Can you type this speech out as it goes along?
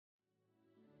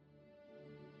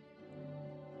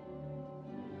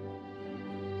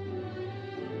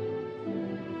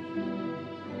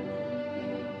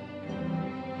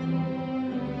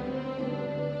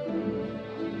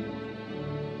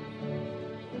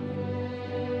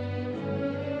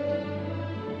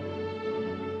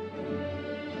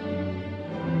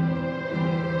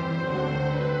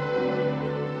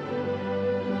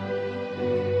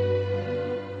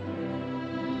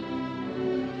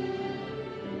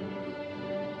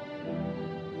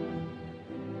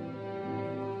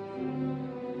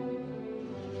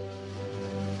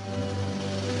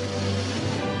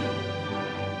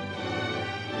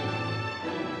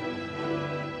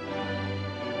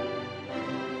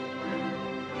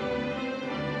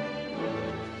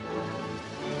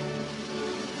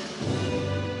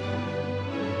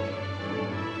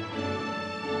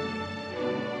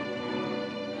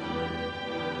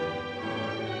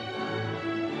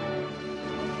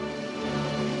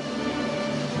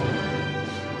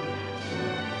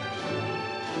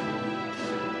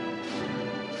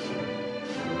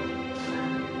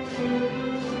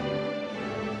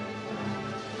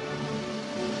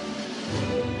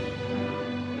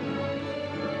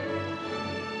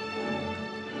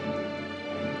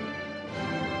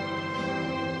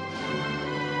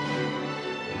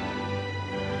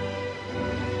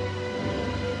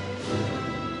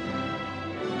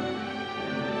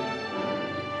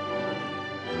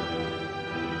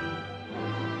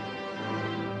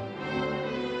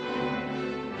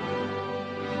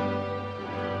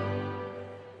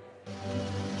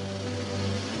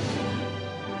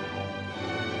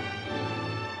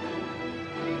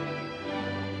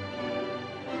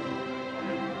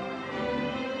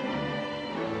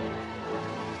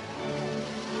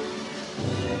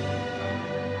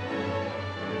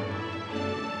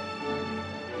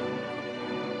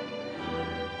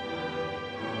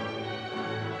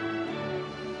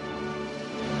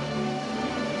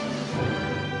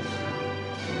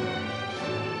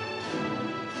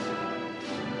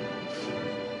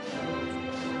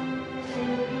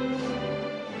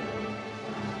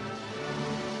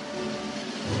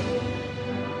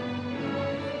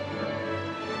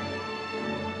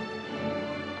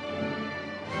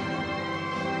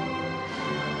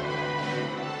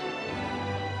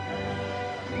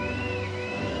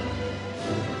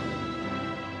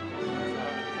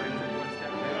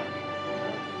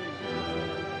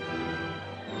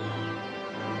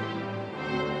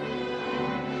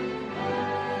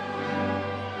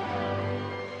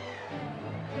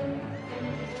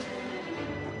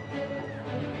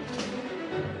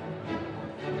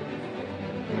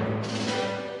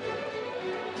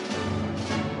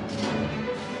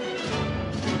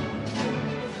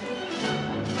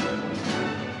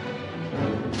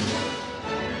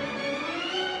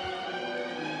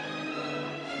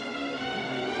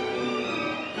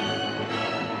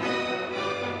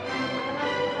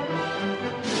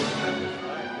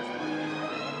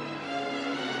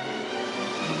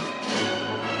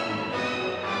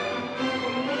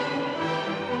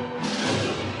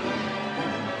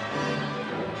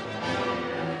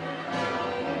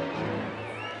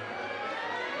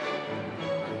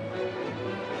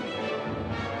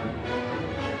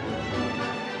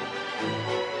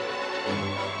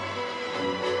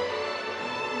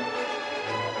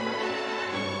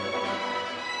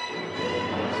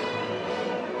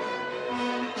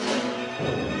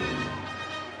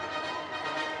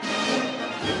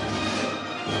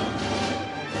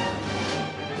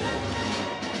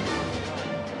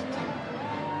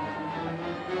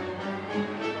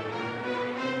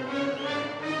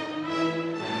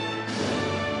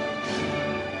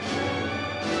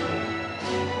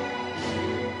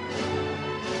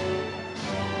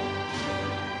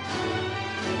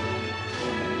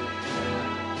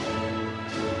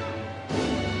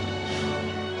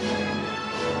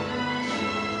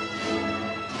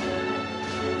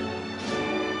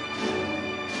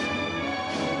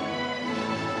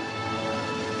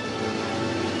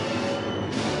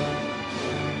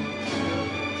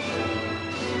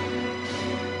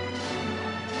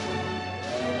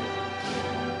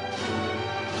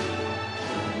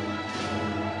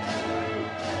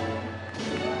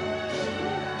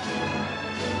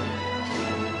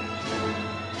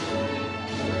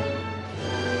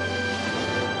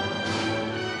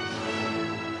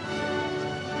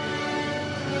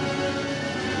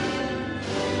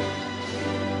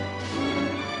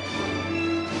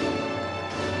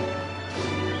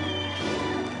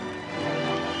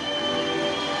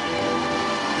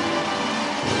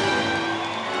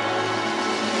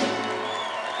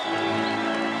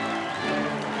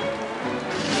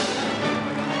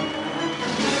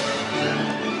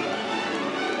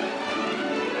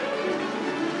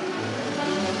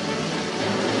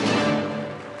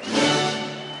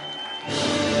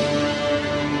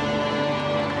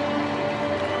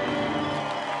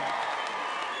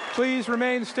Please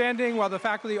remain standing while the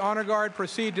faculty honor guard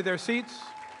proceed to their seats.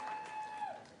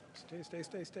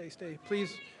 Stay.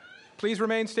 Please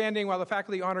remain standing while the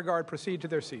faculty honor guard proceed to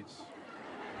their seats.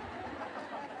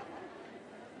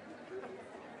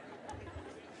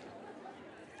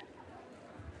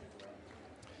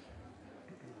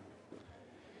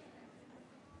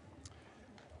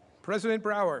 President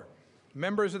Brower,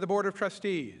 members of the Board of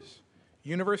Trustees,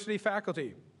 university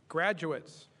faculty,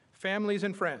 graduates, families,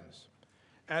 and friends,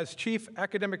 as Chief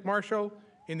Academic Marshal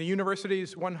in the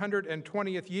university's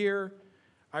 120th year,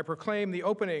 I proclaim the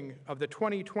opening of the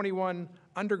 2021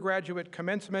 undergraduate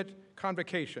commencement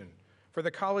convocation for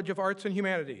the College of Arts and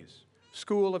Humanities,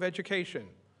 School of Education,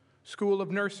 School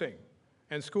of Nursing,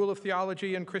 and School of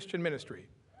Theology and Christian Ministry.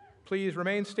 Please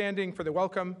remain standing for the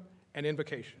welcome and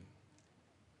invocation.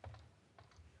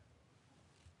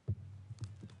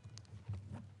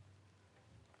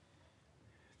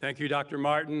 Thank you, Dr.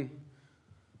 Martin.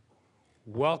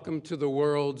 Welcome to the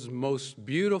world's most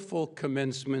beautiful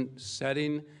commencement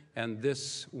setting and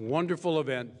this wonderful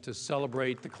event to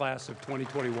celebrate the class of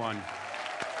 2021.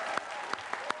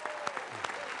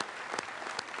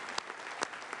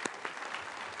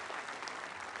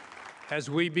 As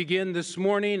we begin this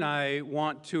morning, I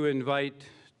want to invite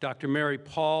Dr. Mary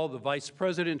Paul, the Vice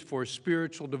President for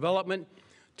Spiritual Development,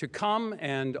 to come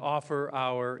and offer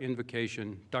our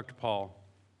invocation. Dr. Paul.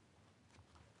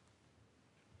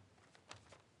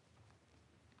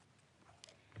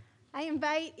 I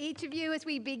invite each of you as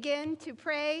we begin to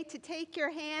pray to take your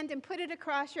hand and put it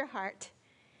across your heart.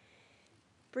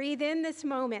 Breathe in this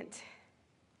moment.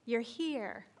 You're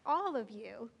here, all of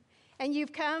you, and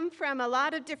you've come from a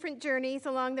lot of different journeys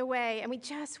along the way, and we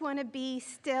just want to be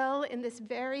still in this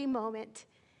very moment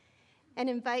and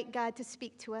invite God to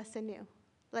speak to us anew.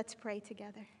 Let's pray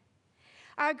together.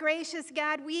 Our gracious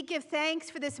God, we give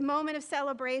thanks for this moment of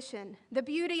celebration, the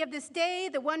beauty of this day,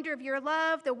 the wonder of your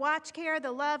love, the watch care,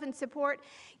 the love and support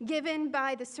given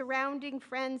by the surrounding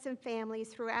friends and families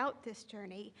throughout this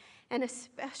journey, and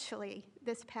especially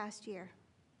this past year.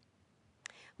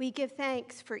 We give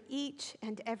thanks for each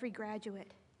and every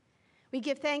graduate. We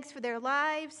give thanks for their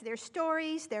lives, their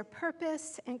stories, their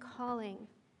purpose and calling.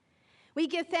 We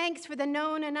give thanks for the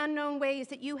known and unknown ways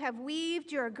that you have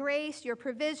weaved your grace, your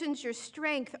provisions, your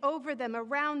strength over them,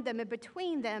 around them, and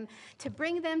between them to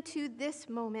bring them to this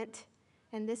moment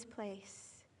and this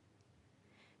place.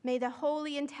 May the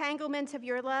holy entanglements of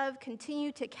your love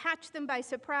continue to catch them by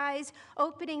surprise,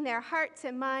 opening their hearts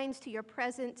and minds to your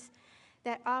presence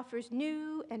that offers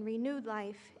new and renewed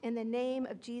life in the name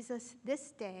of Jesus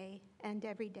this day and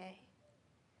every day.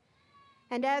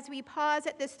 And as we pause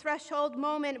at this threshold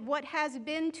moment, what has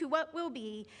been to what will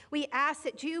be, we ask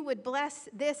that you would bless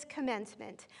this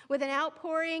commencement with an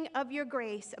outpouring of your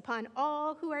grace upon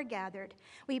all who are gathered.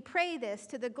 We pray this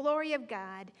to the glory of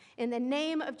God in the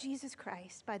name of Jesus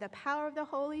Christ by the power of the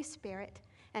Holy Spirit.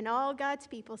 And all God's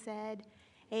people said,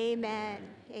 amen,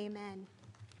 amen.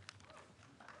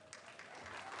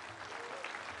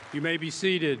 You may be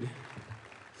seated.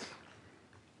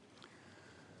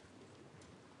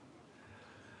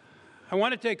 I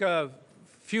want to take a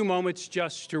few moments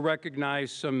just to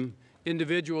recognize some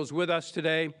individuals with us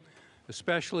today,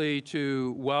 especially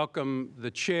to welcome the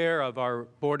chair of our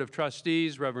Board of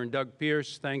Trustees, Reverend Doug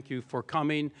Pierce. Thank you for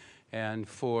coming and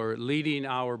for leading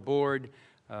our board.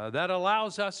 That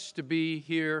allows us to be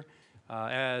here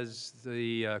as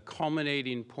the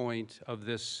culminating point of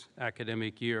this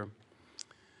academic year.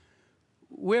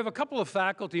 We have a couple of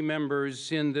faculty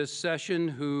members in this session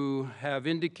who have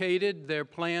indicated their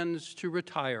plans to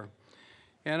retire.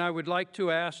 And I would like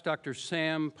to ask Dr.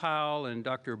 Sam Powell and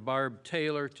Dr. Barb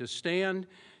Taylor to stand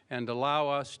and allow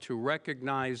us to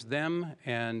recognize them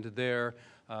and their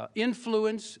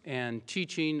influence and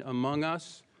teaching among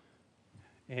us.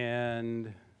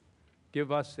 And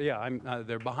give us,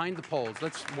 they're behind the poles.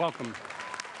 Let's welcome.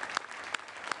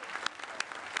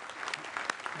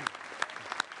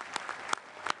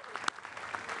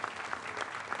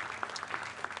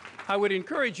 I would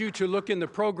encourage you to look in the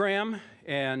program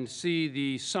and see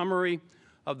the summary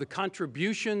of the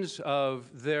contributions of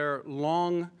their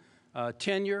long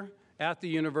tenure at the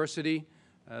university.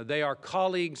 They are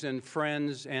colleagues and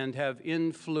friends and have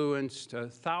influenced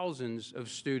thousands of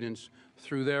students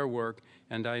through their work,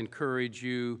 and I encourage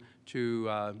you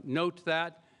to note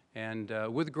that and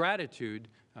with gratitude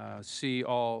see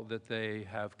all that they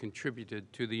have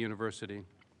contributed to the university.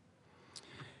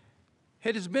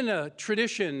 It has been a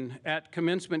tradition at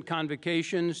commencement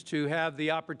convocations to have the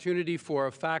opportunity for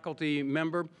a faculty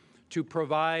member to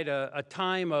provide a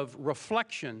time of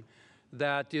reflection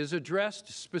that is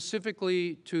addressed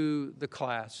specifically to the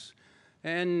class.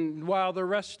 And while the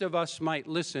rest of us might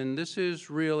listen, this is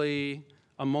really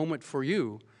a moment for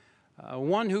you,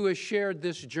 one who has shared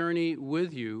this journey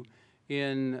with you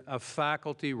in a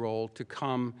faculty role to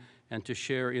come and to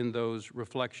share in those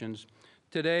reflections.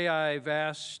 Today I've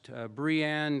asked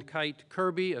Breanne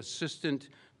Kite-Kirby, Assistant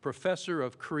Professor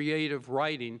of Creative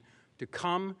Writing, to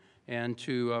come and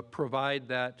to provide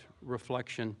that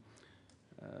reflection.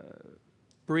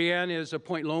 Breanne is a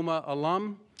Point Loma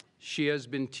alum. She has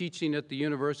been teaching at the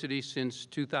university since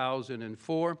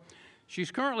 2004. She's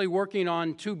currently working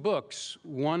on 2 books,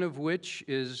 one of which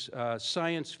is a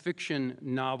science fiction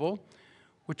novel,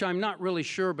 which I'm not really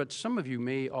sure, but some of you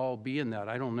may all be in that,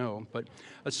 I don't know. But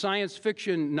a science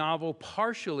fiction novel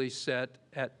partially set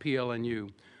at PLNU.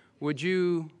 Would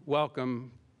you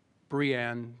welcome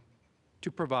Breanne to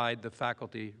provide the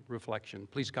faculty reflection?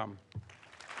 Please come.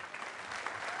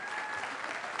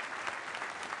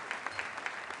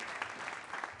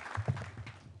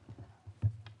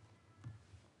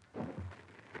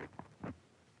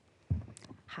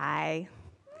 Hi.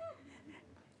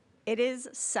 It is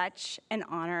such an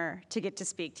honor to get to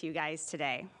speak to you guys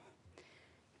today,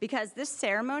 because this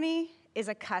ceremony is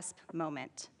a cusp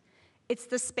moment. It's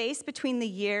the space between the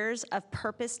years of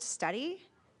purposed study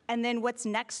and then what's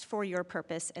next for your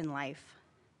purpose in life.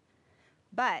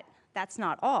 But that's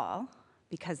not all,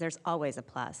 because there's always a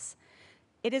plus.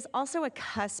 It is also a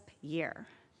cusp year.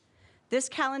 This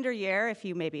calendar year, if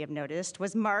you maybe have noticed,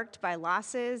 was marked by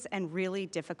losses and really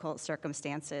difficult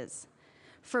circumstances.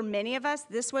 For many of us,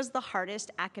 this was the hardest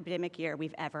academic year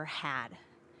we've ever had.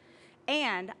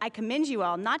 And I commend you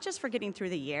all, not just for getting through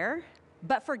the year,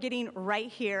 but for getting right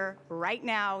here, right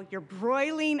now. You're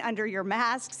broiling under your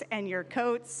masks and your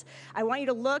coats. I want you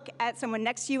to look at someone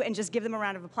next to you and just give them a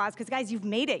round of applause, because guys, you've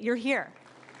made it, you're here.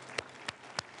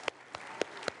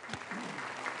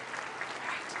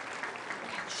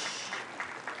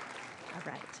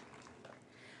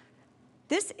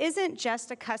 This isn't just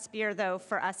a cusp year, though,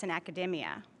 for us in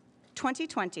academia.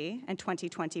 2020 and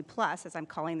 2020 plus, as I'm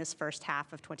calling this first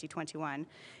half of 2021,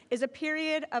 is a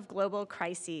period of global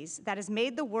crises that has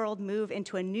made the world move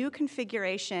into a new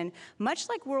configuration, much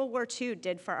like World War II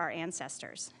did for our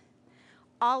ancestors.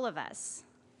 All of us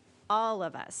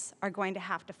are going to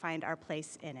have to find our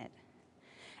place in it.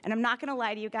 And I'm not going to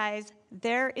lie to you guys,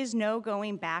 there is no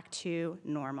going back to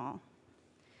normal,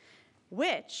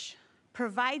 which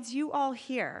provides you all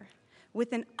here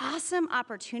with an awesome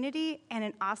opportunity and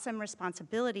an awesome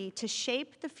responsibility to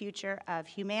shape the future of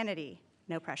humanity.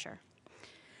 No pressure.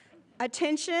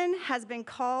 Attention has been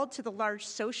called to the large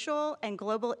social and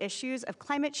global issues of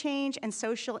climate change and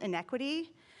social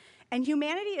inequity, and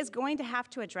humanity is going to have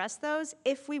to address those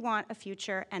if we want a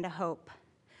future and a hope.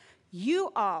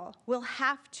 You all will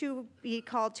have to be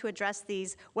called to address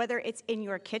these, whether it's in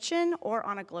your kitchen or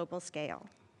on a global scale.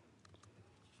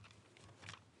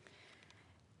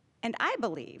 And I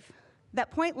believe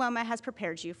that Point Loma has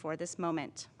prepared you for this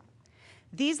moment.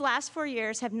 These last 4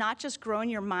 years have not just grown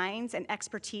your minds and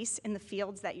expertise in the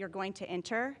fields that you're going to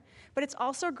enter, but it's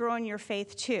also grown your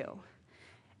faith too.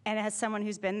 And as someone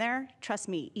who's been there, trust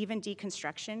me, even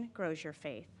deconstruction grows your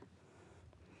faith.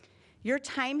 Your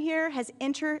time here has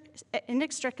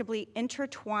inextricably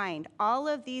intertwined all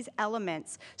of these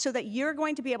elements so that you're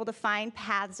going to be able to find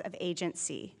paths of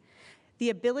agency, the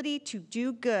ability to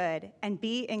do good and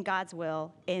be in God's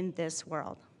will in this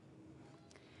world.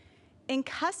 In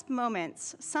cusp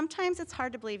moments, sometimes it's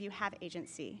hard to believe you have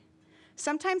agency.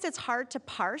 Sometimes it's hard to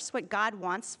parse what God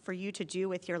wants for you to do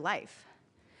with your life.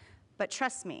 But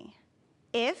trust me,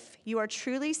 if you are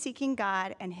truly seeking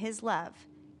God and His love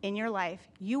in your life,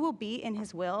 you will be in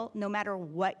His will no matter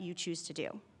what you choose to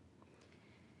do.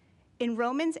 In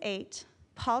Romans 8,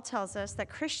 Paul tells us that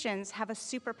Christians have a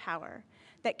superpower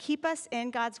that keep us in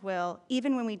God's will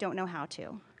even when we don't know how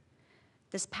to.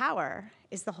 This power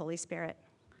is the Holy Spirit.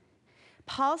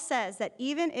 Paul says that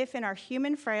even if in our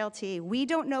human frailty we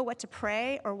don't know what to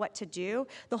pray or what to do,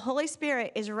 the Holy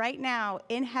Spirit is right now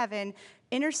in heaven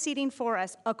interceding for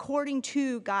us according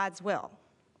to God's will.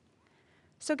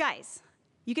 So guys,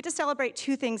 you get to celebrate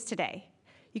 2 things today.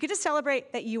 You get to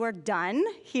celebrate that you are done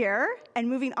here and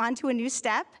moving on to a new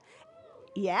step.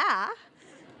 Yeah.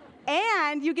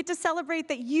 And you get to celebrate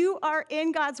that you are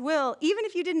in God's will, even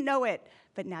if you didn't know it,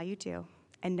 but now you do,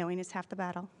 and knowing is half the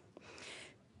battle.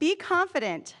 Be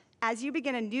confident as you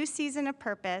begin a new season of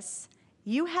purpose.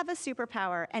 You have a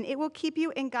superpower, and it will keep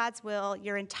you in God's will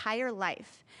your entire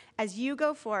life as you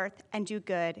go forth and do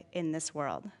good in this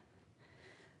world.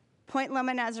 Point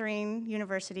Loma Nazarene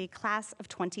University, class of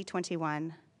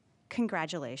 2021,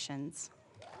 congratulations.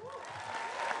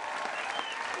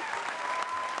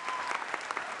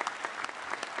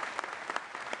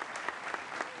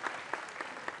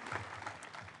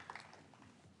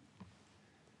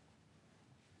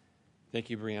 Thank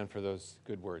you, Brianne, for those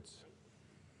good words.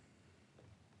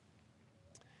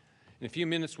 In a few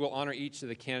minutes, we'll honor each of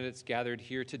the candidates gathered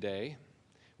here today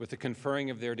with the conferring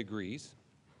of their degrees.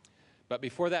 But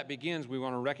before that begins, we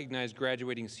want to recognize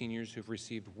graduating seniors who've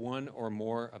received one or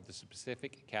more of the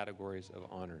specific categories of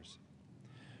honors.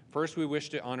 First, we wish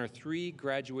to honor 3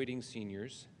 graduating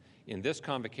seniors in this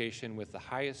convocation with the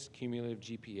highest cumulative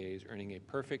GPAs, earning a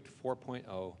perfect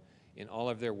 4.0 in all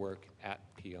of their work at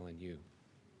PLNU.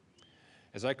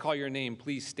 As I call your name,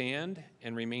 please stand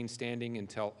and remain standing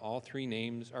until all 3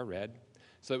 names are read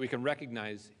so that we can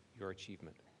recognize your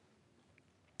achievement.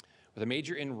 With a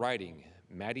major in writing,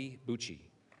 Maddie Bucci.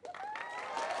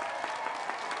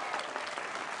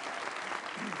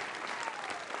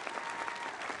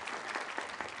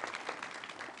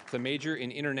 With a major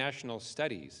in international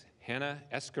studies, Hannah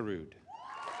Escarud.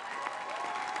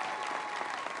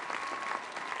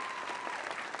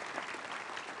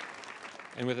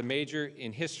 And with a major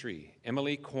in history,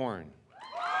 Emily Korn.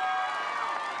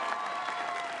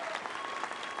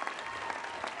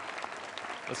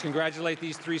 Let's congratulate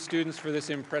these 3 students for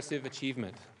this impressive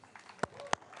achievement.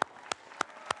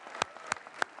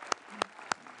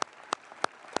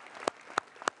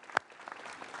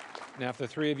 Now, if the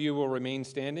 3 of you will remain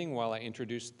standing while I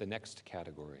introduce the next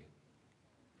category.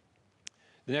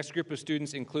 The next group of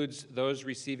students includes those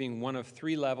receiving one of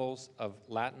 3 levels of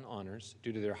Latin honors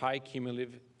due to their high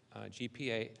cumulative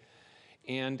GPA,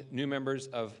 and new members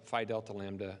of Phi Delta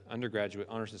Lambda Undergraduate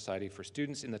Honor Society for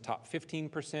students in the top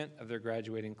 15% of their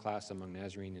graduating class among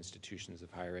Nazarene institutions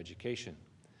of higher education.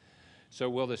 So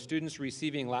will the students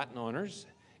receiving Latin honors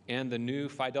and the new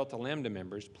Phi Delta Lambda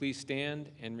members please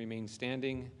stand and remain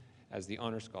standing as the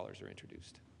honor scholars are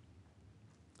introduced.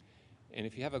 And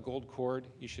if you have a gold cord,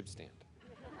 you should stand.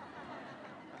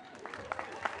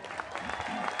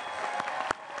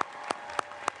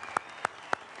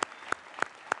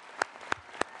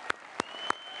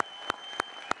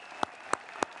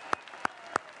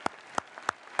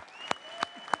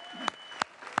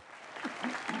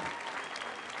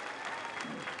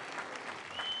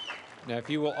 Now, if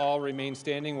you will all remain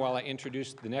standing while I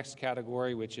introduce the next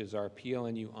category, which is our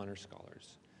PLNU Honor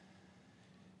Scholars.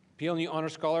 PLNU Honor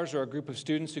Scholars are a group of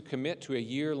students who commit to a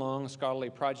year-long scholarly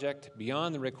project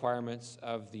beyond the requirements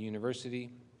of the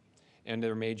university and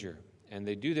their major. And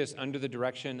they do this under the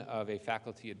direction of a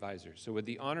faculty advisor. So would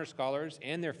the honor scholars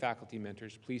and their faculty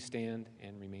mentors please stand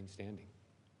and remain standing.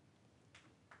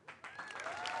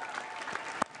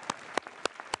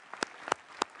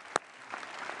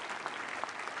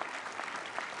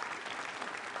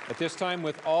 At this time,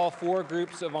 with all 4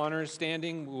 groups of honors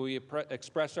standing, we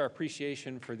express our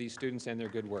appreciation for these students and their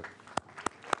good work.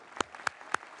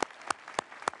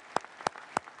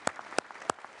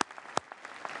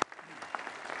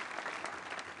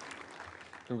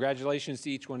 Congratulations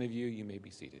to each one of you. You may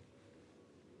be seated.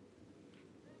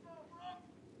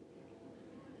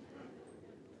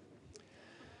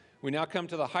 We now come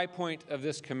to the high point of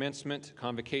this commencement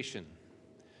convocation.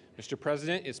 Mr.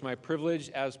 President, it's my privilege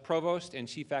as Provost and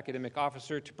Chief Academic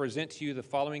Officer to present to you the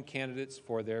following candidates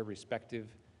for their respective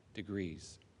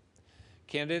degrees.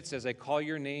 Candidates, as I call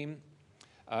your name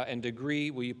and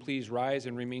degree, will you please rise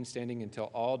and remain standing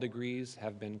until all degrees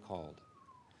have been called.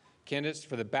 Candidates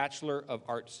for the Bachelor of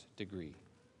Arts degree,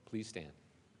 please stand.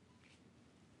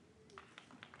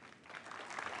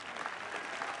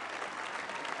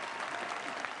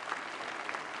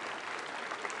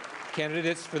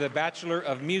 Candidates for the Bachelor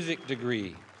of Music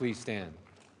degree, please stand.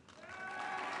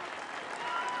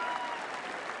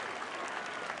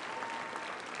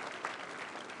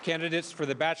 Candidates for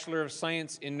the Bachelor of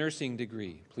Science in Nursing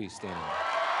degree, please stand.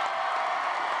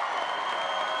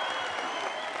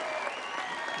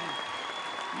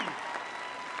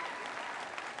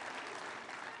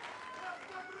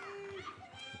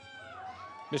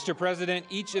 Mr. President,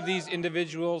 each of these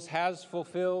individuals has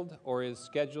fulfilled or is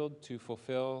scheduled to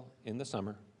fulfill in the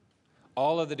summer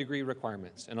all of the degree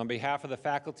requirements. And on behalf of the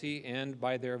faculty and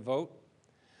by their vote,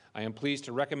 I am pleased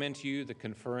to recommend to you the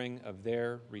conferring of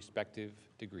their respective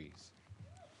degrees.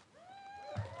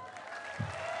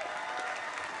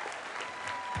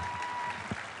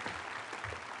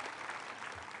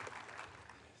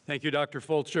 Thank you, Dr.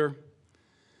 Fulcher.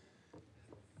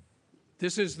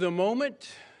 This is the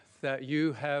moment that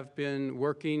you have been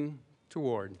working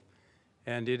toward,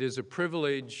 and it is a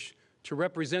privilege to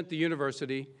represent the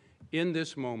university in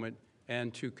this moment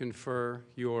and to confer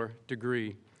your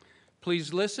degree.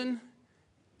 Please listen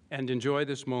and enjoy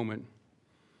this moment.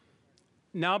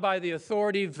 Now, by the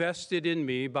authority vested in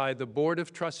me by the Board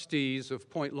of Trustees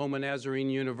of Point Loma Nazarene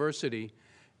University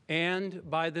and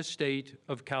by the state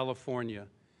of California,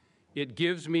 it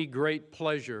gives me great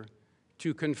pleasure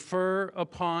to confer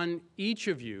upon each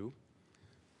of you,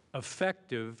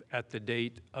 effective at the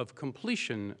date of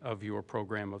completion of your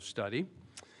program of study,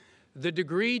 the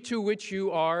degree to which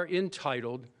you are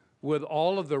entitled with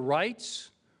all of the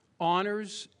rights,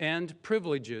 honors, and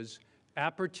privileges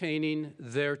appertaining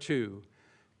thereto.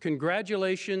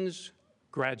 Congratulations,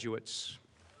 graduates.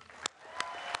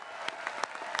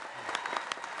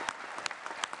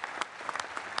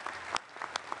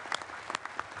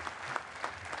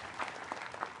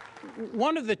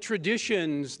 One of the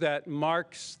traditions that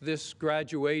marks this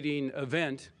graduating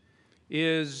event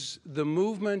is the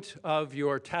movement of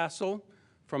your tassel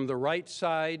from the right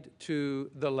side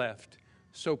to the left.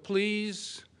 So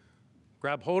please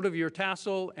grab hold of your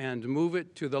tassel and move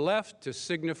it to the left to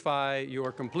signify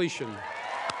your completion.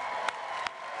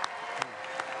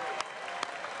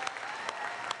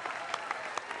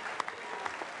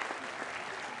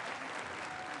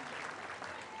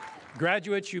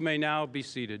 Graduates, you may now be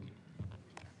seated.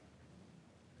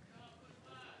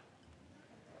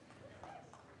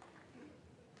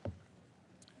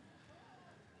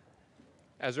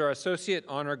 As our associate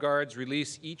honor guards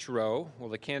release each row, will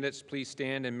the candidates please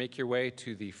stand and make your way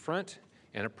to the front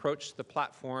and approach the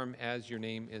platform as your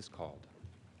name is called.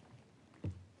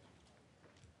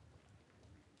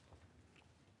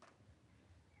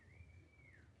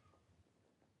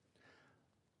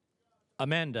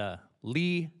 Amanda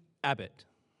Lee Abbott.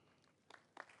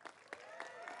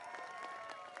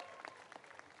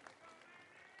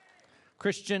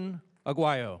 Christian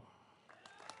Aguayo.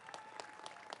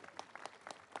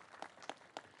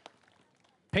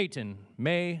 Peyton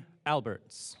May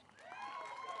Alberts.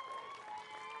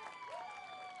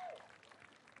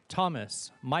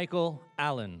 Thomas Michael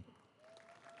Allen.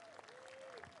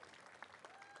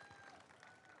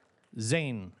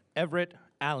 Zane Everett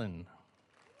Allen.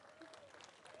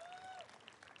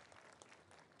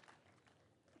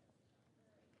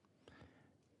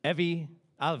 Evie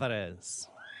Alvarez.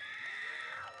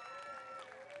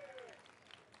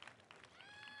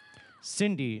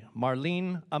 Cindy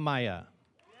Marlene Amaya.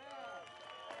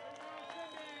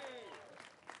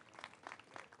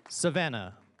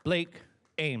 Savannah Blake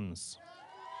Ames.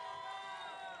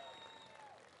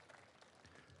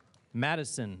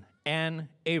 Madison Ann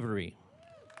Avery.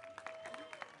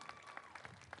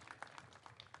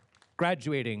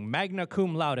 Graduating magna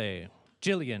cum laude,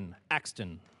 Jillian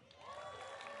Axton.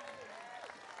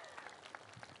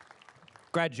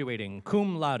 Graduating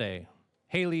cum laude,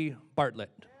 Haley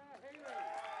Bartlett.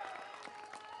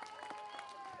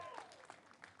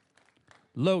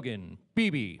 Logan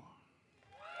Beebe.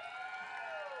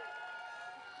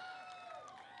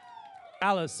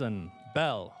 Allison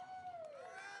Bell.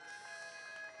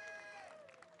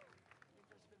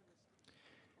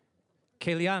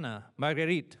 Keliana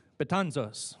Marguerite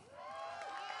Betanzos.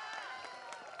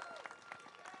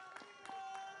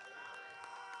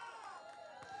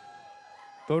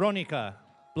 Veronica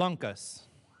Blancas.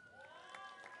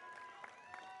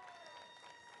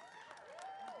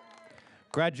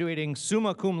 Graduating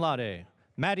summa cum laude,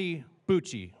 Maddie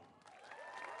Bucci.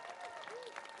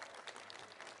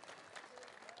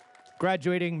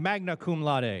 Graduating magna cum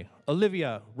laude,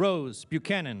 Olivia Rose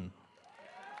Buchanan.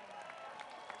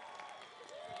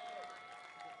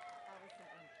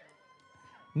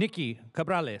 Nikki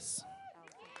Cabrales.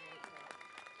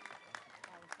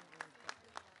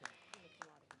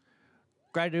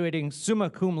 Graduating summa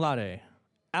cum laude,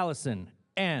 Allison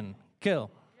Ann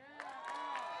Kill.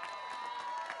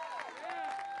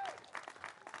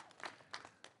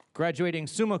 Graduating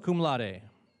summa cum laude,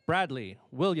 Bradley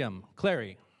William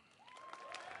Clary.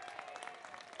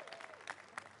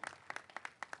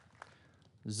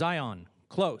 Zion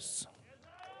Close.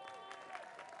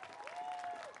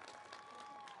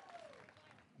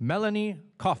 Melanie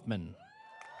Kaufman.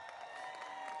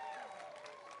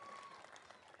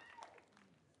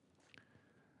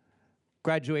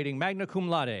 Graduating magna cum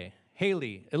laude,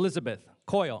 Haley Elizabeth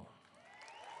Coyle.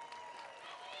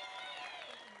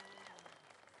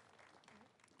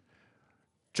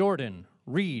 Jordan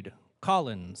Reed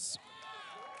Collins.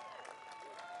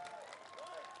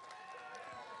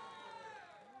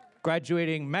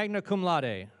 Graduating magna cum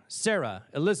laude, Sarah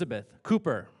Elizabeth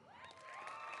Cooper.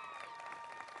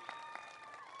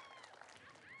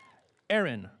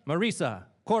 Erin Marisa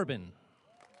Corbin.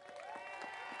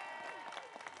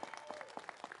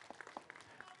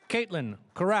 Caitlin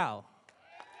Corral.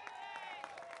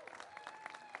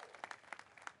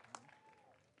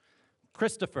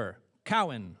 Christopher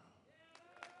Cowan.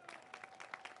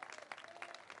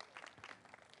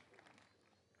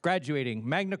 Graduating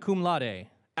magna cum laude,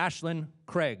 Ashlyn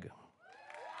Craig.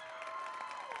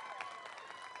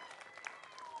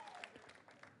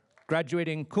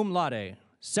 Graduating cum laude,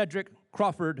 Cedric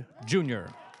Crawford, Jr.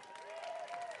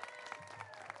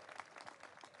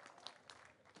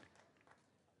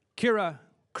 Kira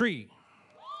Cree.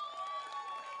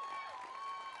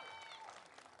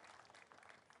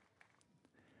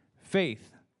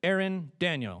 Faith Aaron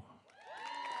Daniel.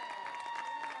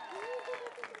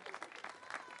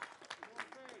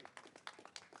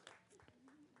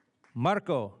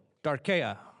 Marco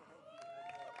Darkea.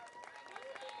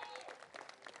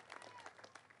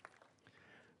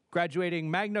 Graduating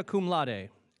magna cum laude,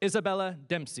 Isabella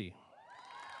Dempsey.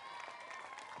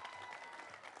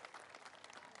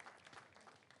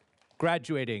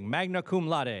 Graduating magna cum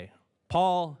laude,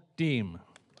 Paul Deem.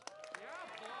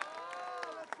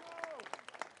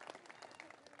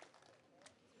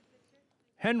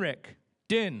 Henrik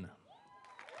Din.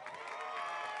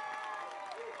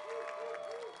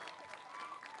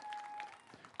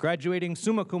 Graduating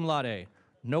summa cum laude,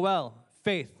 Noel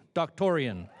Faith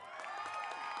Doctorian.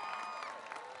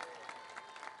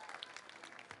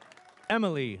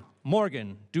 Emily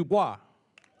Morgan Dubois.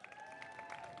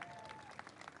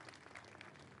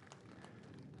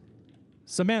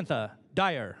 Samantha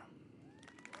Dyer.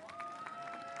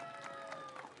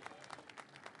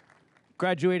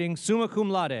 Graduating summa cum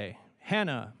laude,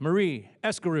 Hannah Marie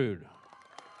Escarud.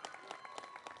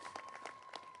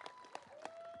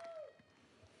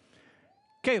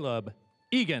 Caleb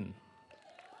Egan.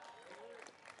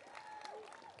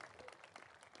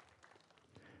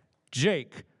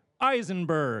 Jake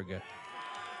Eisenberg.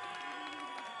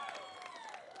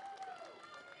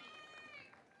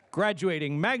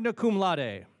 Graduating magna cum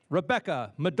laude,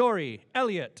 Rebecca Midori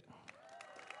Elliott.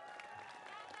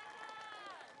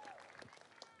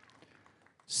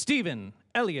 Stephen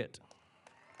Elliott.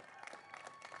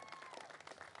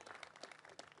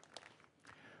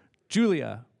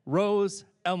 Julia Rose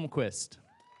Elmquist.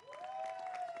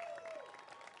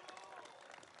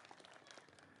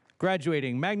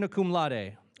 Graduating magna cum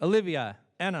laude, Olivia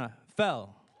Anna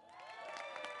Fell.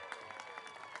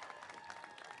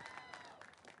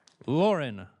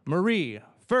 Lauren Marie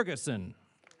Ferguson.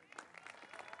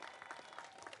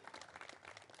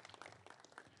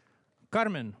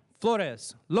 Carmen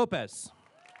Flores Lopez.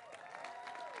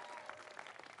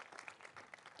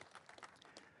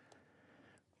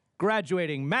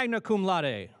 Graduating magna cum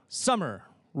laude, Summer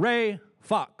Ray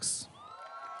Fox.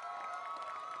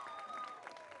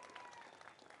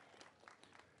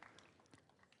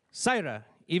 Saira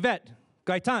Yvette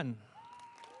Gaitan.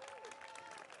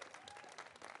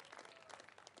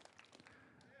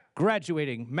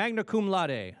 Graduating magna cum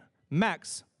laude,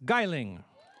 Max Geiling.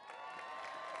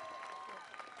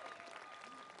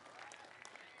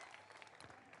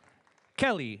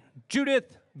 Kelly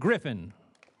Judith Griffin.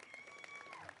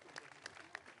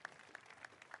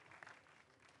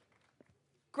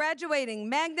 Graduating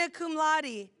magna cum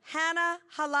laude, Hannah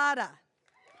Halada.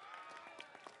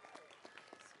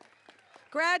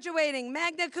 Graduating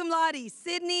magna cum laude,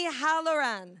 Sydney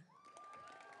Halloran.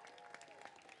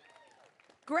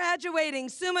 Graduating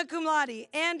summa cum laude,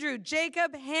 Andrew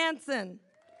Jacob Hansen.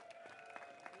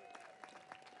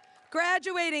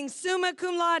 Graduating summa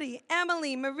cum laude,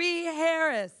 Emily Marie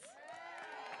Harris.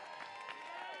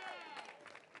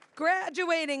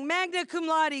 Graduating magna cum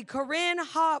laude, Corinne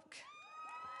Hopk.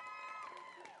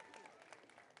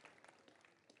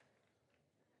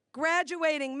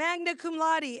 Graduating magna cum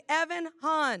laude, Evan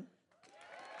Hahn.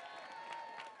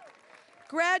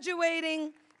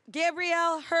 Graduating,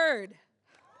 Gabrielle Hurd.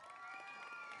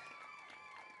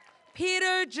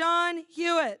 Peter John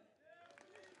Hewitt.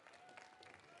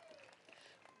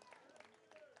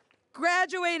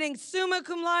 Graduating summa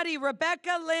cum laude,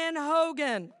 Rebecca Lynn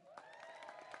Hogan.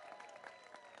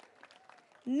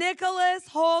 Nicholas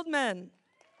Holdman.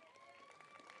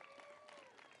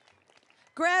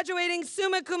 Graduating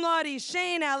summa cum laude,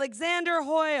 Shane Alexander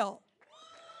Hoyle.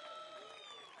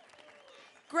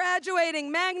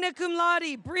 Graduating magna cum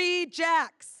laude, Bree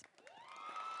Jacks.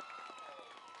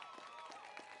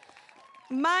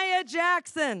 Maya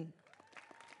Jackson.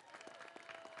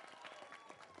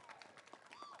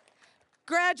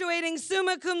 Graduating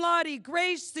summa cum laude,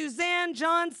 Grace Suzanne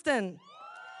Johnston.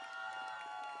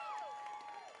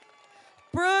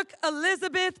 Brooke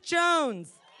Elizabeth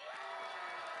Jones.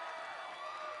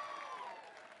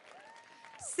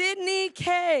 Sydney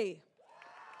Kay.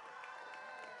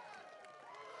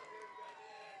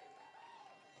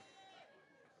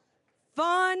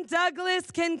 Vaughn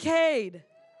Douglas Kincaid.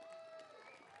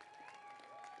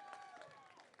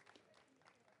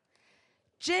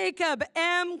 Jacob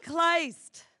M.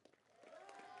 Kleist.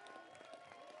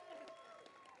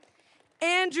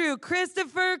 Andrew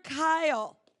Christopher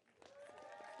Kyle.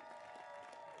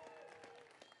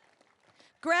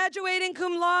 Graduating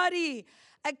cum laude,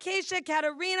 Acacia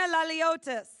Katerina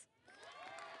Laliotis.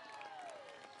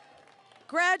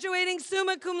 Graduating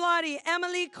summa cum laude,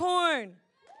 Emily Korn.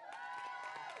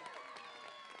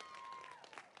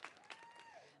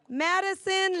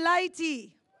 Madison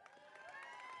Lighty.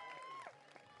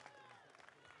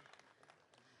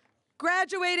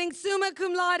 Graduating summa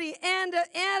cum laude,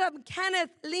 Adam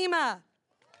Kenneth Lima.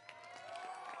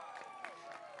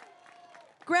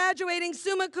 Graduating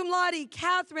summa cum laude,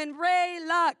 Catherine Ray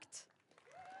Lucht.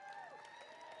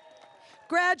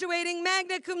 Graduating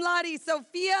magna cum laude,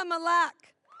 Sophia Malak.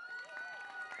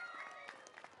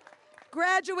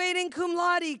 Graduating cum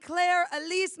laude, Claire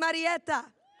Elise Marietta.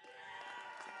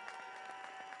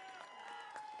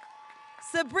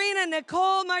 Sabrina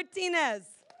Nicole Martinez.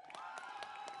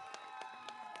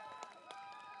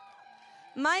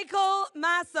 Michael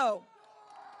Masso.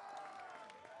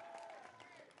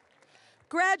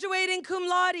 Graduating cum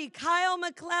laude, Kyle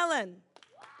McClellan.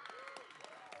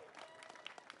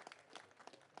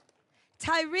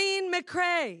 Tyrene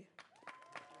McCrae.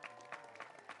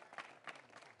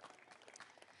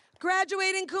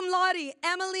 Graduating cum laude,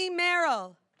 Emily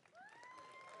Merrill.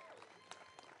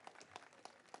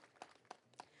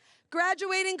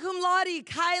 Graduating cum laude,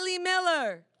 Kylie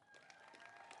Miller.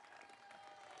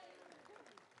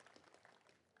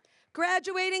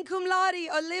 Graduating cum laude,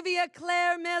 Olivia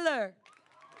Claire Miller.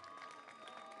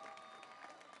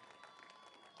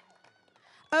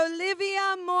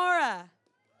 Olivia Mora.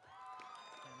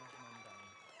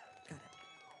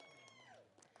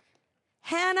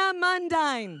 Hannah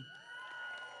Mundine.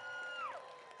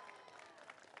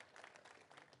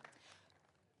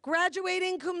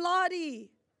 Graduating cum laude,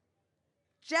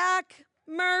 Jack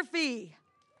Murphy.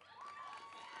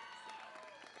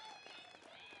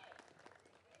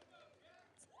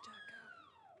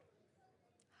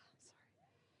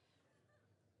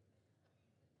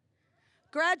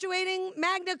 Graduating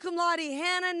magna cum laude,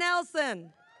 Hannah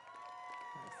Nelson.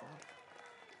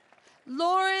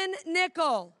 Lauren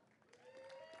Nickel.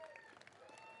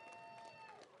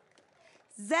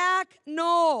 Zach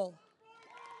Knoll.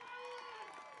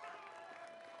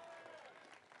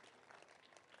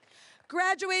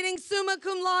 Graduating summa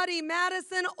cum laude,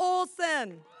 Madison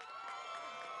Olson.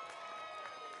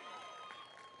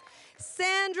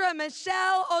 Sandra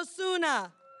Michelle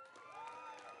Osuna.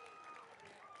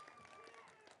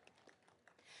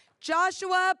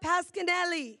 Joshua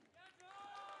Pasquinelli.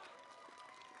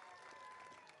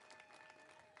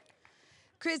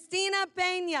 Christina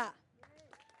Peña.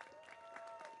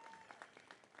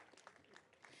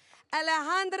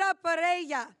 Alejandra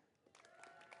Pereira.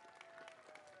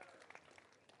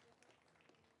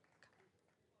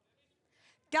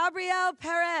 Gabrielle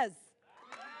Perez.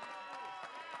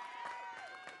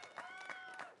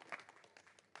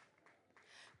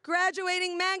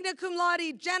 Graduating magna cum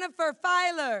laude, Jennifer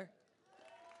Filer.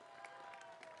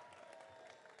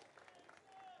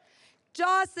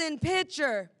 Dawson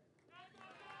Pitcher.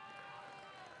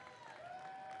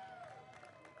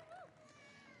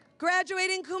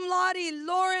 Graduating cum laude,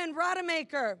 Lauren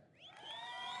Rodemaker.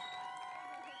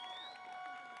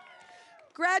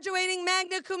 Graduating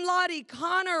magna cum laude,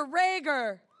 Connor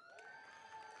Rager.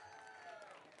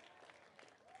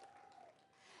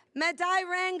 Madai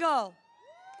Rangel.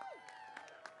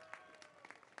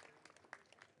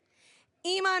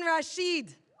 Iman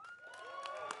Rashid.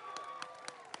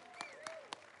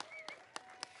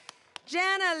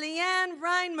 Jana Leanne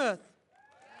Reinmuth.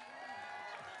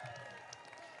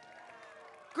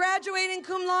 Graduating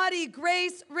cum laude,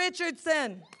 Grace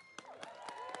Richardson.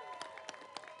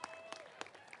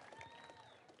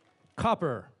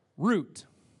 Copper, Root.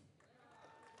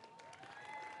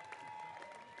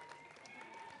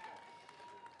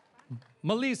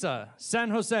 Melissa,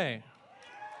 San Jose.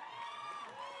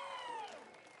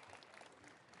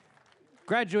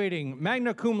 Graduating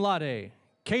magna cum laude,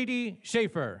 Katie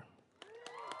Schaefer.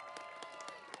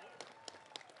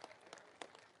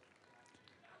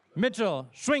 Mitchell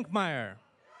Schwenkmeyer.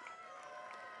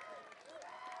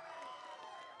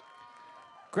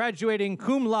 Graduating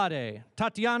cum laude,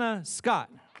 Tatiana Scott.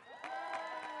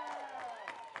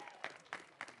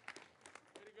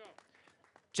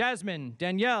 Jasmine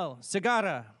Danielle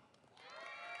Segarra.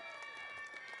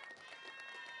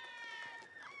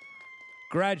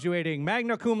 Graduating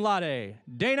magna cum laude,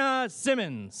 Dana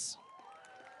Simmons.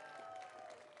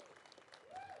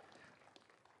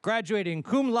 Graduating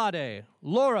cum laude,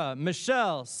 Laura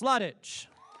Michelle Slotich.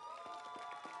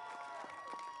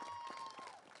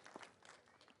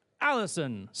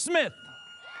 Allison Smith.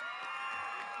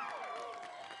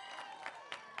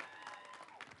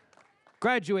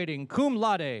 Graduating cum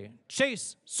laude,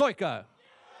 Chase Soika.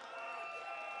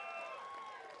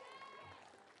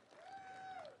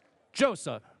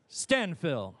 Joseph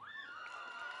Stanfill.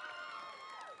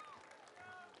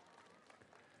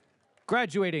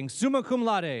 Graduating summa cum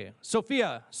laude,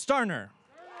 Sophia Starner.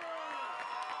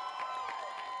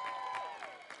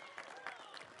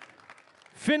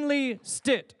 Finley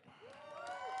Stitt.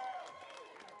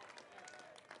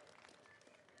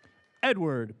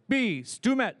 Edward B.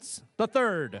 Stumets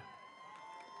III.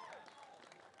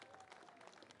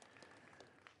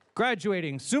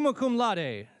 Graduating summa cum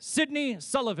laude, Sydney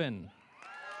Sullivan.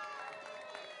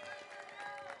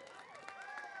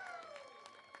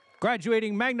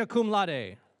 Graduating magna cum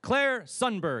laude, Claire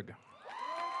Sundberg.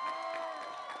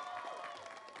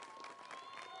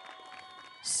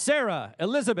 Sarah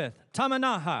Elizabeth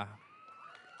Tamanaha.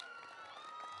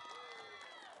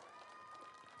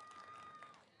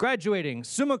 Graduating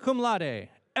summa cum laude,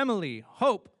 Emily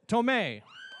Hope Tomei.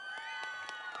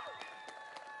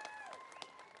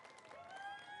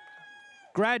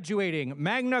 Graduating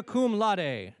magna cum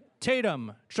laude,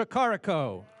 Tatum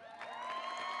Chikarico.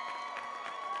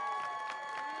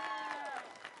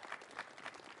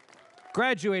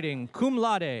 Graduating cum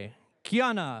laude,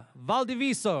 Kiana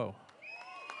Valdiviso.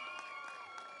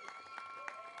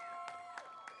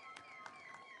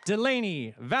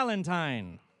 Delaney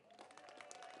Valentine.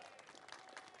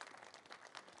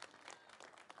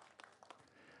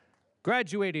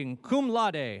 Graduating cum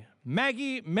laude,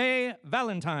 Maggie May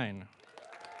Valentine.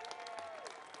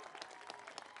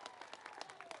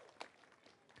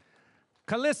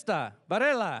 Callista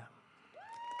Varela.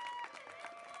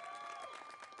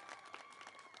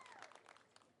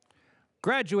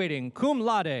 Graduating cum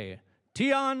laude,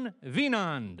 Tian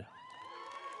Vinand.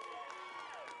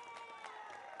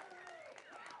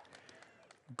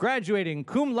 Graduating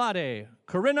cum laude,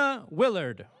 Corinna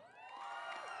Willard.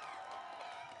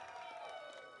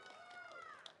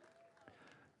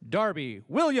 Darby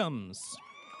Williams.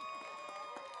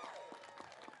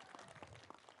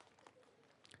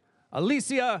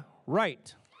 Alicia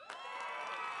Wright.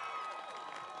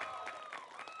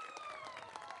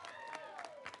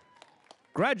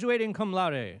 Graduating cum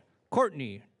laude,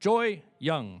 Courtney Joy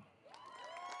Young.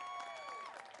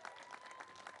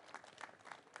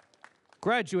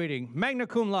 Graduating magna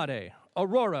cum laude,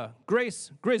 Aurora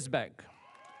Grace Grisbeck.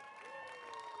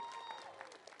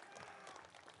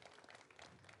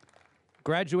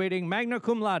 Graduating magna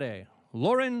cum laude,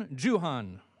 Lauren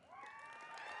Juhan.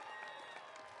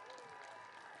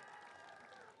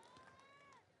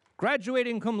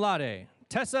 Graduating cum laude,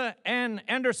 Tessa Ann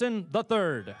Anderson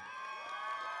III.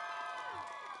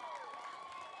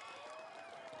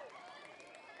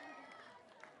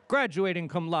 Graduating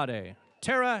cum laude,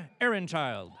 Tara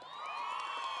Ehrenchild.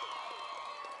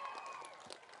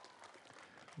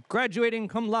 Graduating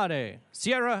cum laude,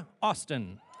 Sierra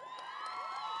Austin.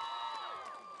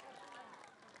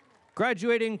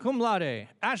 Graduating cum laude,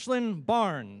 Ashlyn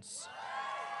Barnes.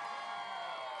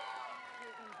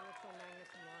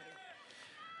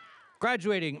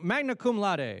 Graduating magna cum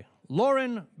laude,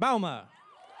 Lauren Bauma.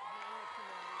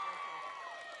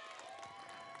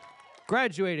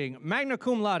 Graduating magna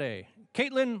cum laude,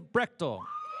 Caitlin Brechtel.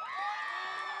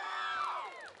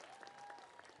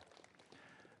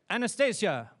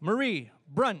 Anastasia Marie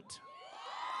Brunt.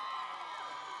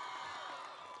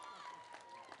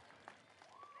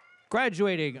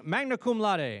 Graduating magna cum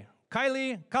laude,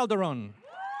 Kylie Calderon.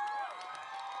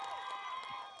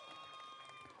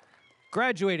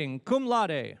 Graduating cum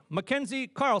laude, Mackenzie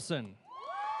Carlson.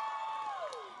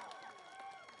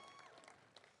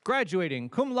 Graduating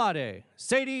cum laude,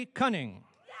 Sadie Cunning.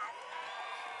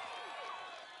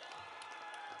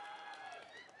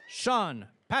 Sean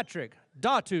Patrick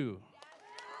Datu.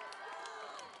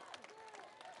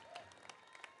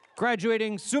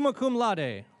 Graduating summa cum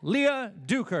laude, Leah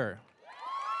Duker.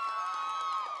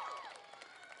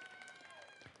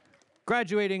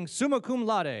 Graduating summa cum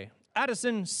laude,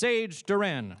 Addison Sage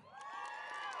Duran.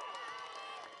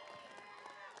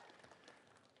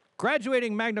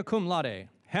 Graduating magna cum laude,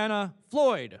 Hannah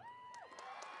Floyd.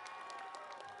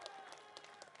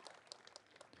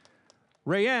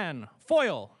 Rayanne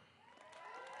Foyle.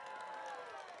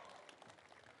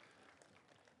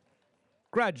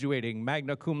 Graduating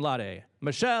magna cum laude,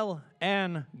 Michelle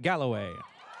Ann Galloway.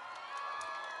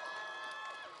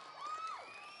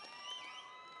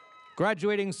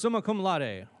 Graduating summa cum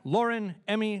laude, Lauren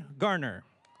Emmy Garner.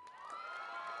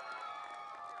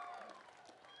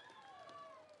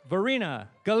 Verena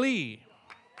Gali.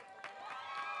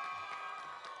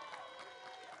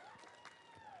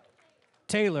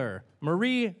 Taylor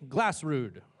Marie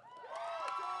Glassrud.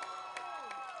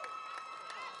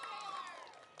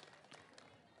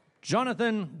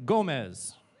 Jonathan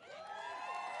Gomez.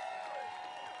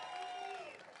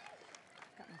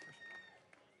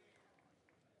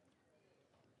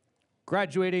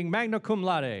 Graduating magna cum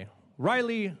laude,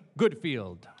 Riley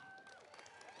Goodfield.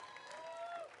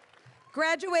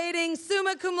 Graduating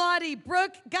summa cum laude,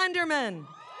 Brooke Gunderman.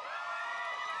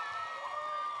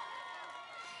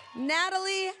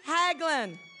 Natalie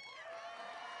Haglin.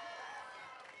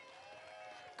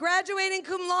 Graduating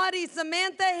cum laude,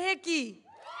 Samantha Hickey.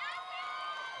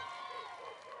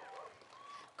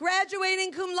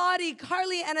 Graduating cum laude,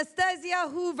 Carly Anastasia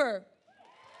Hoover.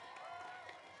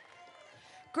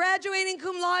 Graduating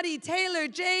cum laude, Taylor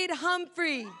Jade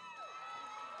Humphrey.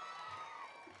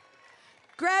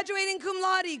 Graduating cum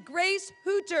laude, Grace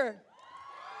Hooter.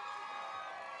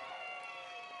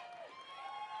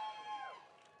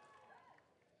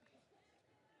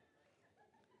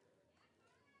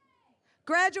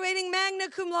 Graduating magna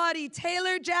cum laude,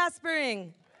 Taylor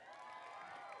Jaspering.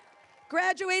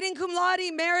 Graduating cum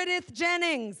laude, Meredith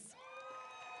Jennings.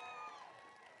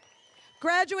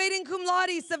 Graduating cum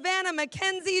laude, Savannah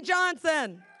Mackenzie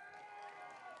Johnson.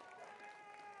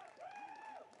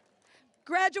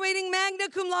 Graduating magna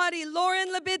cum laude,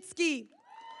 Lauren Labitsky.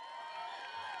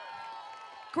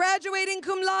 Graduating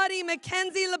cum laude,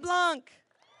 Mackenzie LeBlanc.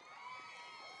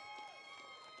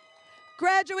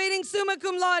 Graduating summa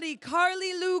cum laude,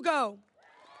 Carly Lugo.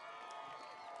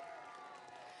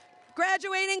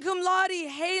 Graduating cum laude,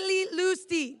 Haley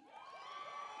Lusty.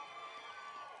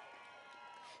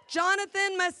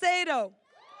 Jonathan Macedo.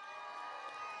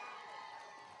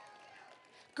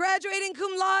 Graduating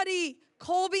cum laude,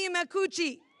 Colby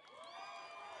Makuchi.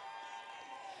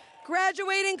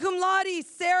 Graduating cum laude,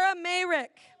 Sarah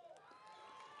Mayrick.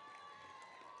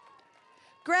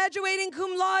 Graduating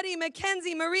cum laude,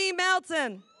 Mackenzie Marie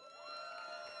Melton.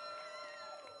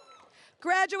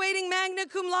 Graduating magna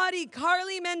cum laude,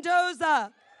 Carly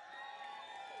Mendoza.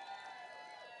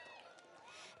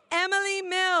 Emily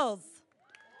Mills.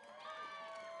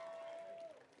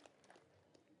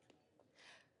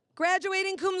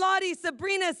 Graduating cum laude,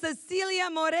 Sabrina Cecilia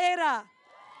Morera.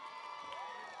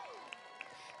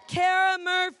 Kara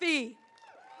Murphy.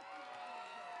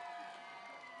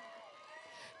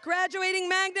 Graduating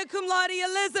magna cum laude,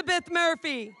 Elizabeth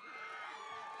Murphy.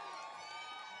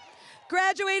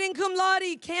 Graduating cum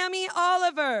laude, Cammie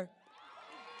Oliver.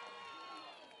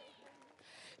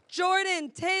 Jordan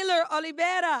Taylor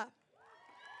Oliveira.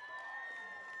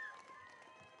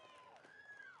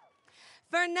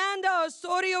 Fernando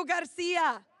Osorio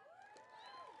Garcia.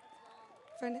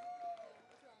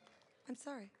 I'm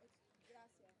sorry.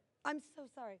 I'm so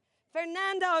sorry.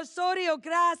 Fernando Osorio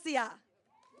Gracia.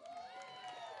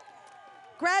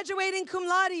 Graduating cum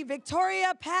laude,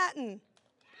 Victoria Patton.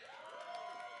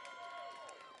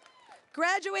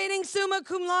 Graduating summa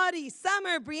cum laude,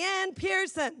 Summer Brianne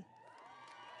Pearson.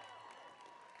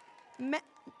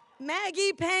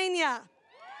 Maggie Pena.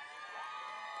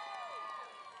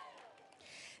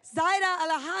 Zaira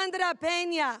Alejandra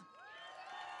Pena.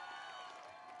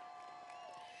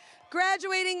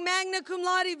 Graduating magna cum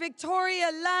laude, Victoria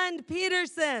Lund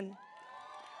Peterson.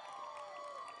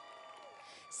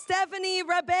 Stephanie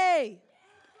Rabe.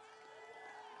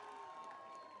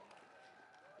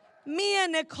 Mia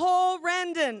Nicole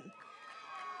Rendon.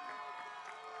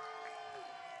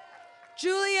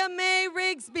 Julia May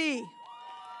Rigsby.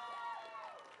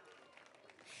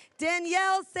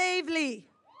 Danielle Savely.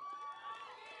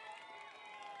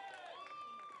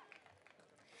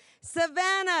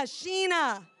 Savannah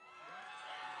Sheena.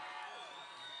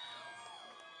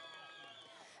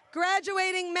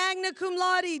 Graduating magna cum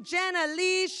laude, Jenna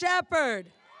Lee Shepard.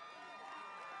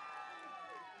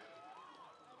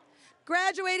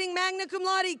 Graduating magna cum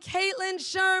laude, Caitlin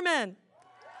Sherman.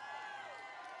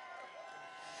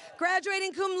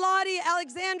 Graduating cum laude,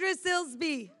 Alexandra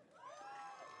Silsby.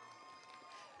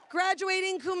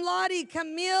 Graduating cum laude,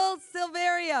 Camille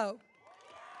Silverio.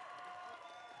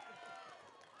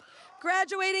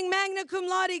 Graduating magna cum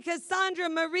laude, Cassandra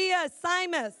Maria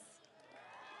Simus.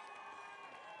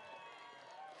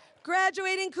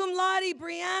 Graduating cum laude,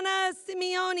 Brianna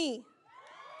Simeone.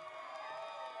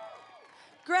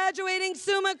 Graduating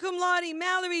summa cum laude,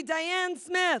 Mallory Diane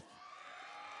Smith.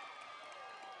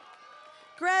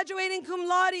 Graduating cum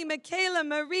laude, Michaela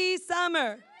Marie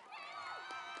Summer.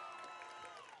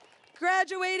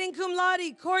 Graduating cum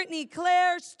laude, Courtney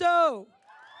Claire Stowe.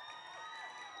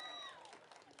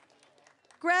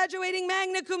 Graduating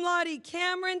magna cum laude,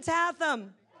 Cameron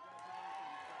Tatham.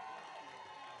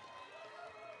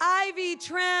 Ivy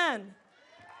Tran.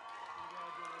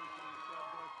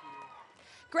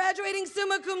 Graduating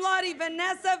summa cum laude,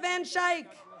 Vanessa Van Schaik.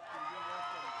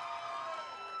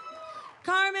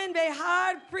 Carmen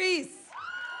Behar Priest.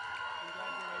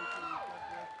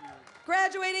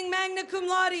 Graduating magna cum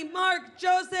laude, Mark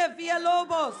Joseph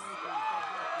Villalobos.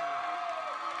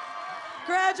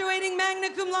 Graduating magna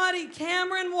cum laude,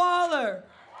 Cameron Waller.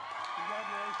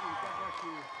 Congratulations. God bless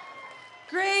you.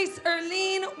 Grace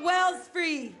Erlene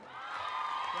Wellsfree.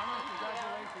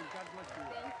 Congratulations. God bless you.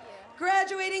 Thank you.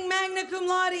 Graduating magna cum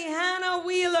laude, Hannah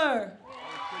Wheeler.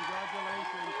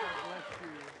 Congratulations. God bless you.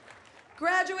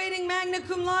 Graduating magna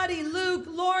cum laude, Luke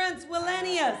Lawrence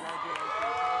Wellenius.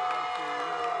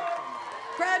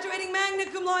 Graduating magna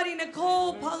cum laude,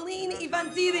 Nicole Pauline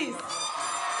Ivanzidis.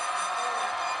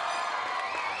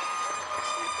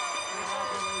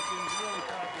 Congratulations. Really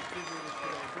proud to see you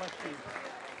today. Bless you.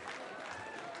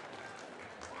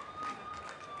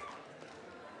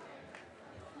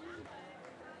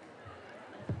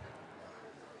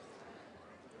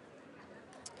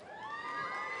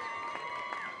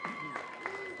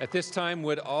 At this time,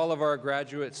 would all of our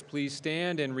graduates please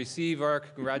stand and receive our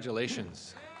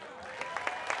congratulations?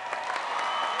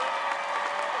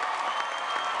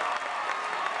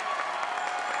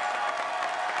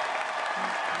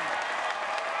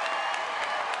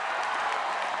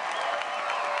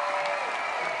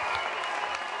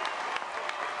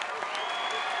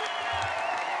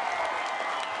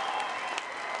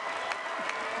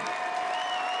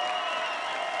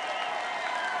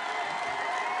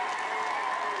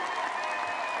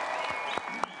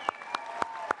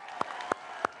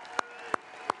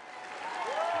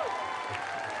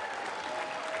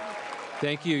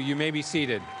 Thank you. You may be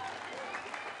seated.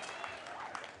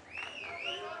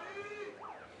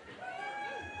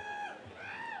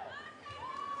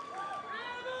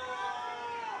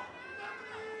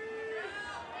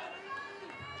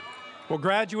 Well,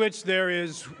 graduates, there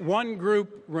is one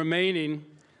group remaining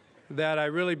that I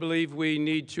really believe we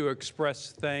need to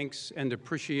express thanks and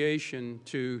appreciation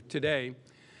to today.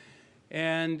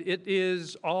 And it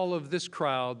is all of this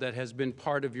crowd that has been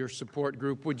part of your support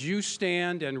group. Would you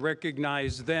stand and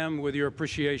recognize them with your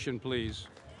appreciation, please?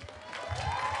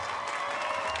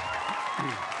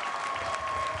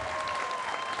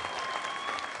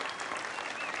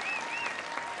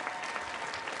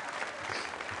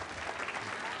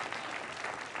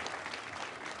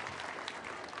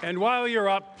 And while you're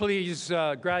up, please,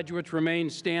 graduates, remain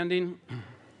standing.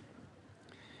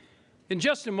 In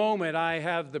just a moment, I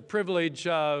have the privilege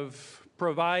of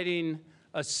providing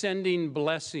a sending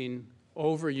blessing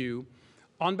over you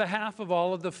on behalf of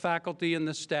all of the faculty and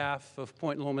the staff of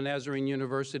Point Loma Nazarene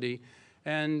University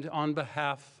and on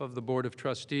behalf of the Board of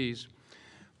Trustees.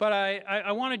 But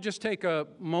I want to just take a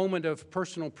moment of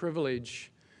personal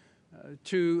privilege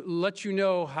to let you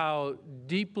know how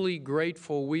deeply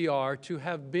grateful we are to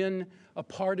have been a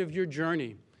part of your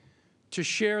journey, to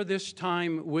share this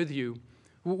time with you.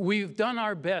 We've done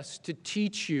our best to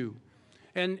teach you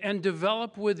and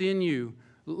develop within you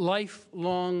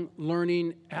lifelong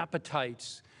learning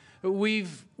appetites.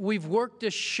 We've worked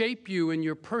to shape you in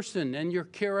your person and your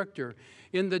character,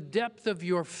 in the depth of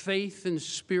your faith and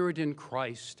spirit in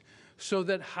Christ, so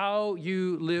that how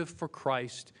you live for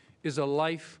Christ is a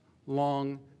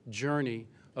lifelong journey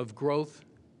of growth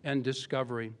and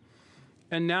discovery.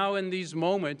 And now in these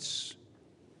moments,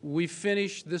 we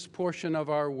finish this portion of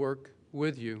our work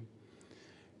with you.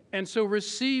 And so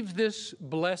receive this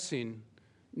blessing,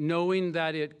 knowing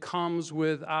that it comes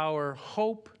with our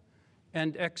hope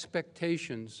and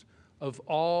expectations of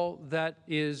all that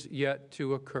is yet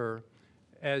to occur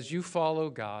as you follow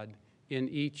God in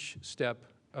each step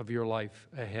of your life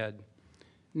ahead.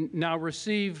 Now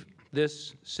receive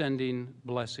this sending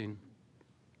blessing.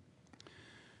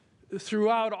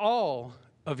 Throughout all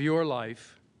of your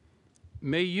life,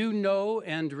 may you know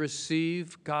and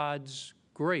receive God's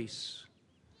grace.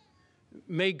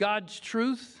 May God's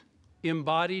truth,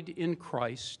 embodied in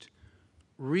Christ,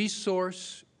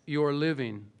 resource your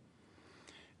living.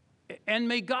 And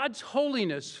may God's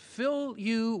holiness fill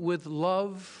you with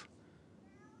love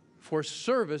for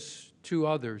service to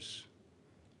others.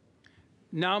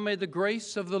 Now may the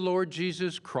grace of the Lord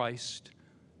Jesus Christ,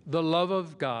 the love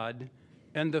of God,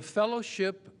 and the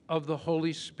fellowship of the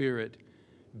Holy Spirit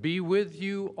be with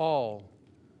you all,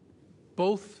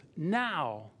 both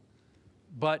now,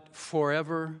 but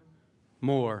forevermore.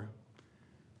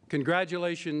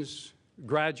 Congratulations,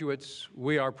 graduates.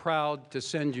 We are proud to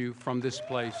send you from this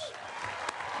place.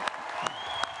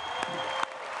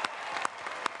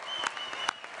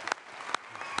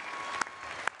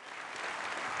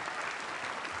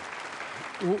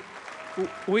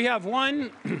 We have one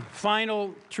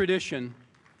final tradition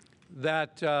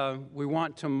that we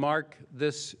want to mark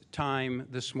this time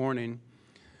this morning.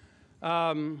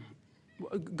 Go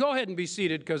ahead and be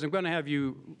seated, because I'm going to have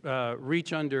you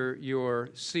reach under your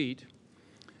seat.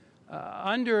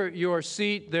 Under your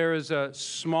seat, there is a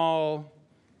small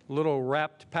little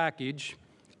wrapped package.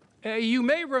 You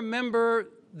may remember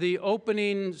the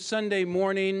opening Sunday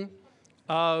morning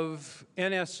of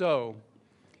NSO.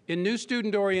 In New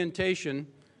Student Orientation,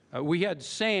 we had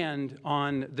sand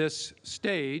on this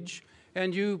stage,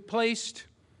 and you placed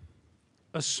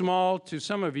a small, to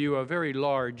some of you, a very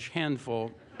large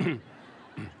handful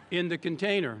in the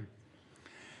container.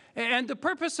 And the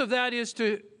purpose of that is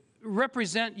to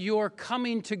represent your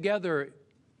coming together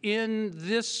in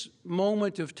this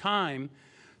moment of time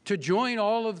to join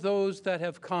all of those that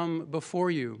have come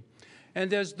before you.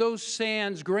 And as those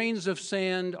sands, grains of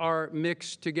sand, are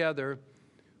mixed together,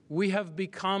 we have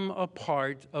become a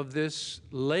part of this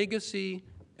legacy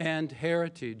and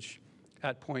heritage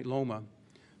at Point Loma.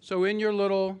 So in your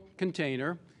little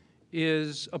container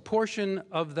is a portion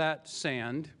of that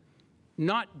sand,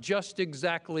 not just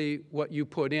exactly what you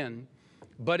put in,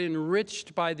 but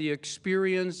enriched by the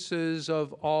experiences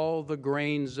of all the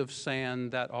grains of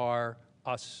sand that are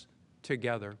us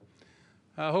together.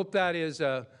 I hope that is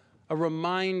a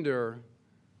reminder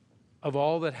of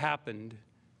all that happened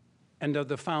and of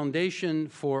the foundation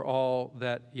for all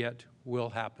that yet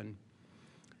will happen.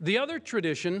 The other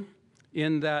tradition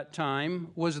in that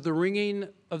time was the ringing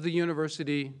of the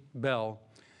university bell.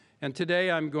 And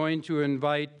today I'm going to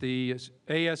invite the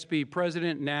ASB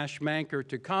President, Nash Manker,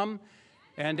 to come.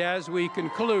 And as we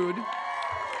conclude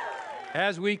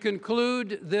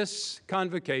this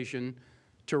convocation,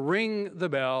 to ring the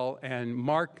bell and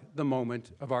mark the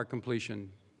moment of our completion.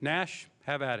 Nash,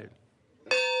 have at it.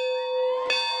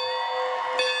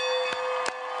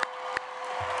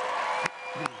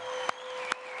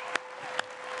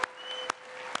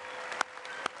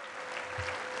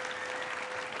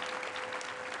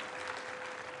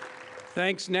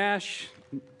 Thanks, Nash.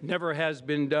 Never has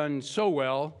been done so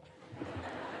well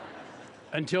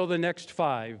until the next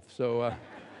 5. So,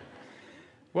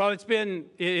 well, it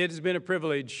has been a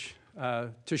privilege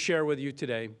to share with you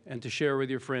today and to share with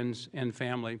your friends and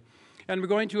family. And we're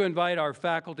going to invite our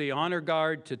faculty honor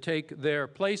guard to take their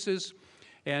places,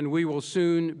 and we will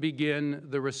soon begin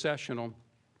the recessional.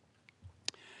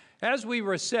 As we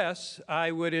recess,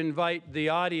 I would invite the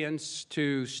audience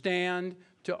to stand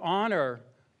to honor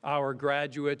our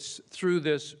graduates through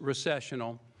this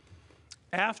recessional.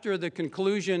 After the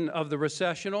conclusion of the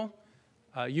recessional,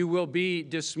 you will be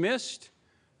dismissed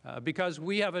because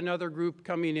we have another group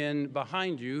coming in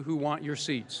behind you who want your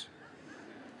seats.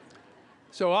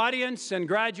 So audience and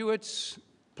graduates,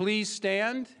 please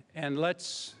stand and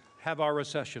let's have our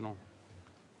recessional.